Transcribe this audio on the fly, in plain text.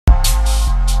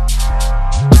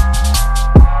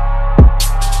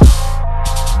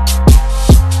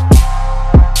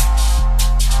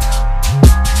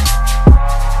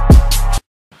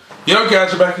Yo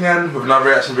guys, we're back again with another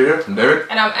reaction video from David.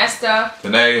 And I'm Esther.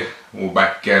 Today, we're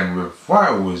back again with Why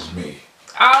Always Me.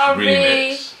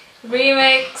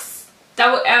 Remix.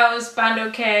 Double L's,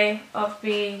 Bandokay, of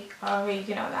B, RV,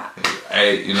 you know that.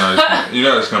 Hey, you know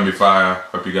it's gonna be fire.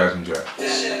 Hope you guys enjoy.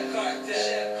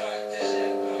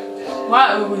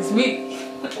 Why always me?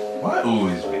 Why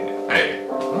always me? Hey,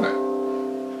 alright.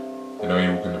 You know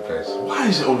you walk in the place. Why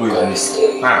is it always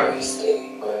me? How?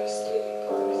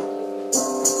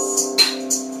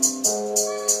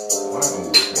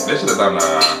 They should have done a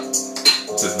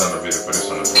video for this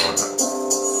one as well.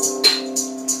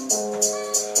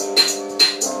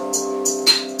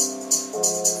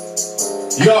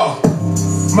 Yo,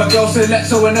 my girl said let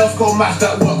someone else go match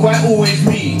that work. Why always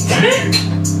me?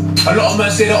 A lot of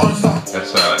men say they're on stuff.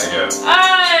 Let's try that again.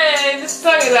 Hey, this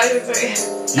song is like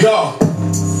this. Yo,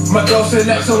 my girl said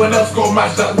let someone else go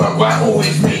match that work. Why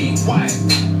always me? Why?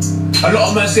 A lot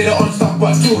of men say they're on stuff,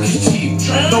 but talk is cheap.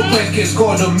 No points get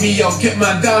scored on me. I'll get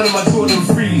man down in my Jordan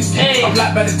freeze. I'm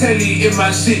like Bandokay in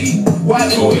Man City. Why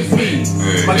always me?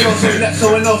 My girl said let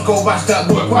someone else go match that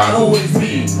work. Why always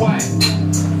me? Why?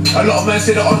 A lot of men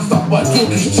say they're on stuff, but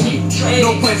talk is cheap.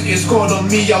 No points get scored on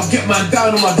me. I'll get man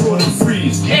down on my Jordan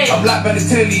freeze. I'm like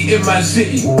Bandokay in Man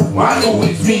City. Why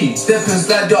always me? Step and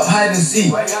slide up, hide and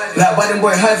seek. Like why them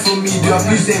boy hide from me? Do I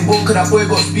use them boy? Cause that boy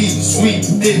got speed. Sweet,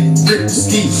 dip, rip,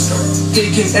 ski.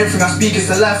 Taking everything I speak, it's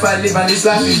the life I live and this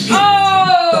life is deep.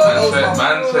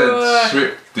 Man said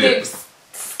strip, dip,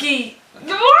 ski.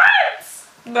 What?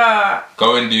 Nah.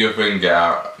 Go and do your thing, get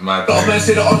out. Man, a lot of men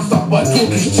say they're on stuff, but talk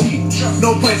is cheap.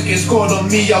 No points get scored on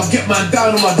me. I'll get man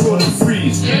down on my Jordan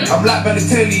freeze. I'm like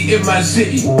Bandokay in Man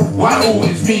City. Why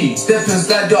always me? Step and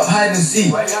slide up, hide and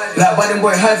seek. Like why them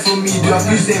boy hide from me? Do I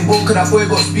use them boy? Cause that boy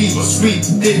got speed. Sweet,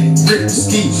 dip, rip,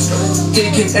 ski.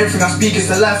 Taking everything I speak, it's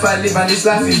the life I live and this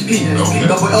life is peak.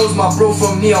 Double L's my bro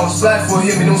from me. I'll slide for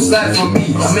him, he don't slide for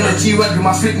me. I'm in a G-Wagon with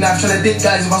my flick knife, trying to dick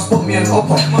guys if I spot me an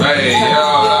upper. Hey, yo,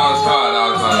 that was hard.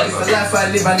 It's the life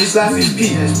I live and this life is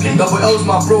peak. Double L's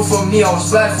my bro from me. I'll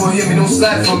slide for him, he don't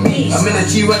slide for me. I'm in a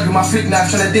G-Wagon with my flick knife,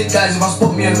 trying to dick guys if I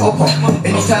spot me an upper.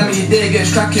 Anytime of the day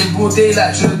gets cracking, broad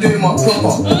daylight, trying to do him up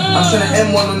proper. I'm trying to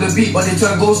M1 on the beat, but they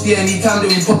turn ghosty anytime that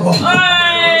we pop up.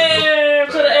 Hey,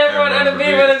 put an M1 on the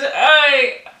beat,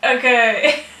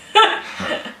 okay.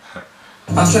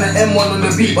 I'm trying to M1 on the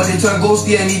beat, but they turn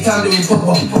ghosty anytime that we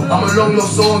pop up. I'm a long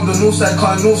lost soul on the north side,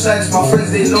 car north side, it's my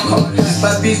friends, they lock up. This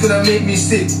bad beat's gonna make me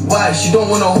sick. Why? She don't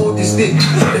wanna hold this dick.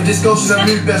 If this girl should have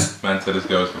moved best. Man said this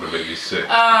girl's gonna make me sick.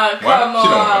 Come on. She don't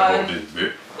wanna hold this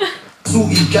dick.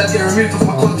 Salty, gal get removed off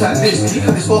my contact list.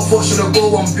 This old fuck should have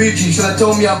go on bougie. Should have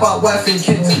told me about wife and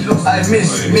kids. I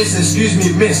miss, excuse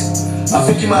me, miss. I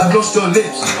think you might have lost your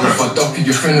lips. If I dump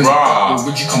your friend in the back,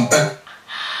 would you come back?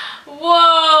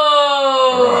 Whoa.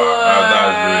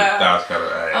 That was kind of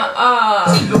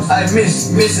I miss,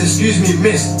 excuse me,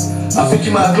 miss. I think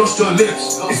you might have lost your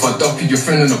lips. If I dump your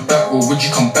friend in the back, or would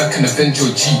you come back and avenge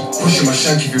your G? Pushing my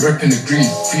shank if you're repping the green.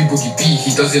 Free Boogie B,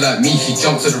 he does it like me. He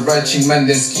jumps at the right ching man,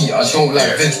 then ski. I don't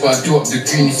like veg, but I do up the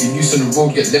green. If you loose on the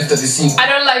road, get left at the scene. I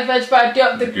don't like veg, but I do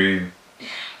up the green.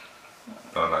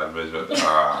 Don't like veg, but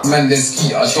man, then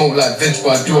ski. I don't like veg,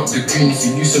 but I do up the green. If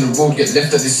you loose on the road, get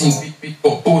left at the scene.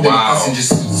 Got bored in the passenger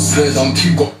seat. Swears I'm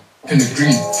too got in the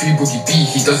green. Free Boogie B,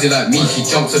 he does it like me. He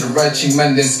jumps at the right ching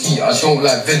man, then ski. I don't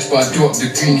like veg, but I do up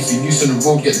the green. If you loose on the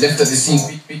road, get left at the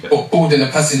scene. Got bored in the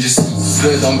passenger seat.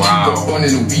 Swears I'm too got one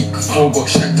in a week. 4 got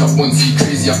shacked up, 1 T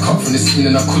crazy. I cut from the scene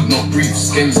and I could not breathe.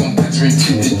 Games on badgering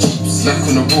tinted jeeps. Like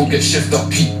on the road, get chefed up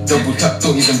peak. Double tap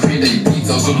dotties and pray that he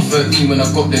bleeds. I was only 13 when I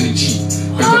got there in the G.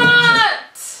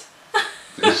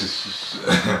 This is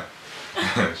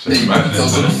I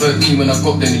was only 13 when I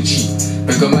got there in the G.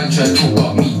 Beggar man try to talk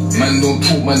about me. Man don't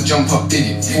talk, man jump up,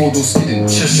 did it. 4 door skidding,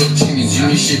 chest shot chimneys.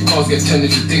 Uni shit cars get turned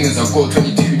into dingers. I got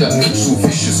 22 that looks so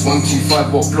vicious.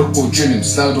 125 what block or drilling.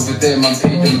 Slide over there, man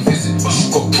paid them a visit. She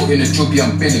got put in a jobby,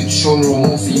 I'm billing. Shown her a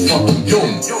more, so you fucking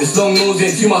killing. This long nose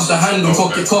ain't too much to handle.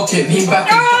 Cock it, lean back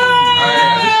and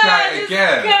this guy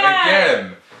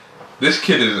again. This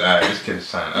kid is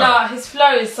something else. No, his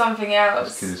flow is something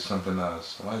else. This kid is something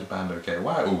else. Why is Bandokay?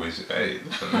 Why always? Hey,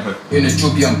 in a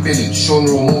jobby I'm billing. Shown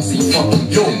her a more, so you fucking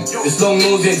killing. This long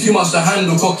nose ain't too much to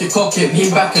handle. Cock it,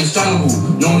 lean back and strangle.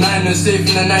 No 9 and safe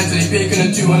in the 9, so they faking a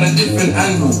 2 on a different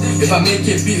angle. If I make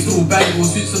it beats little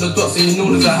bangles, switch to the dots and you know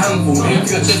there's a handful. Aim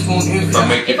for your chest won't aim for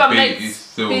if I make it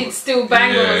beats still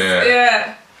bangles,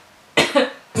 yeah.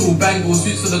 Still bangles. angle.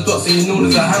 Suits to the dots and you know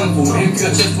there's a handful. Aim for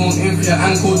your chest, won't aim for your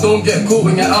ankle. Don't get caught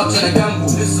when you're out trying to gamble.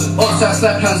 Offside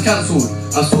slap, hands cancelled.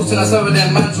 I'm sorting us over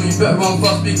there mantle. You better run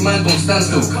fast, big man, don't stand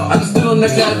still. I'm still on the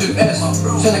glide with S,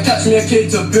 trying to catch me a K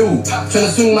to Bill. Trying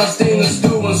to swing my stainless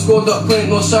steel and scored that point,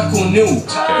 no shackle nil.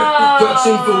 Got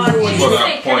chin for real when you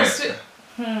that point.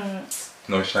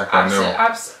 No Shaq O'Neal.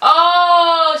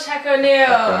 Oh, Shaq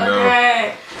O'Neal.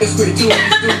 Okay. It's great too, and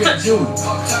you still get chilled.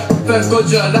 Thank God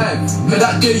you're alive, cause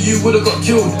that day you would've got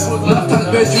killed. Enough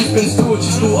times bed you've been stored,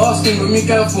 she's still asking when we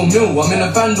going for meal. I'm in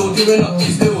a bando doing up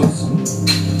these deals.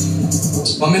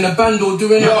 I'm in a bando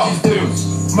doing up these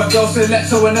deals. My girl said let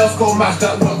someone else go match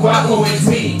that work, why always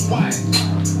me?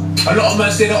 A lot of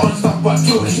men say they're on stuff but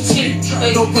talk is cheap.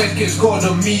 No points get scored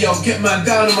on me, I'll get man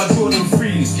down on my Jordan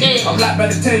freeze. I'm like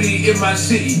Bandokay in Man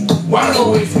City, why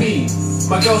always me?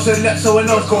 My girl said let someone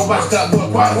else go match that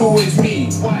work, why always me?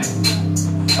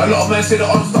 A lot of men say they're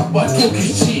on stuff but talk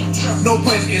is cheap. No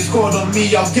points get scored on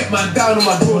me, I'll get man down on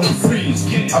my Jordan freeze.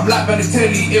 I'm like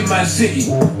Bandokay in Man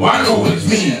City, why always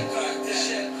me?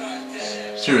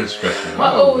 Serious question.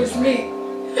 Why always me?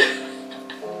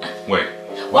 Wait.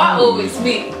 Why always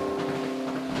me?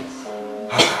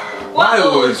 Why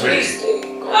always me?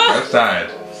 That's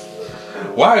tired.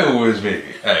 Why always me?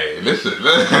 Hey, listen.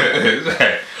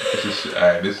 Hey,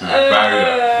 this is a banger.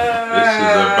 This is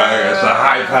a banger. It's a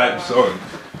hype song.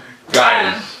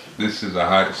 Guys, this is a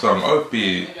hype song.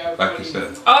 OFB, like you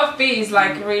said. OFB is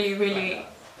like really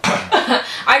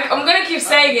I'm gonna keep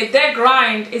saying it, their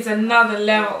grind is another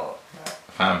level.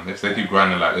 Fam, if they keep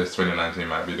grinding like this, 2019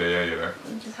 might be the year, you know.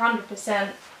 Just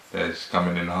 100%. They're just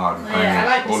coming in hard. Yeah, I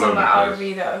like the all song over by the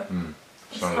RV though.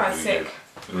 It's quite sick. Good.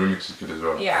 The remix is good as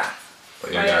well. Yeah.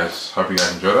 But yeah, guys, hope you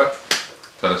guys enjoy that.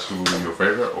 Tell us who your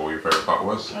favourite or your favourite part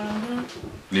was.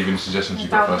 Leave any suggestions you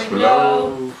got for us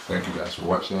below. Thank you guys for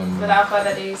watching. Without further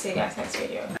ado, see you guys next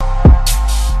video.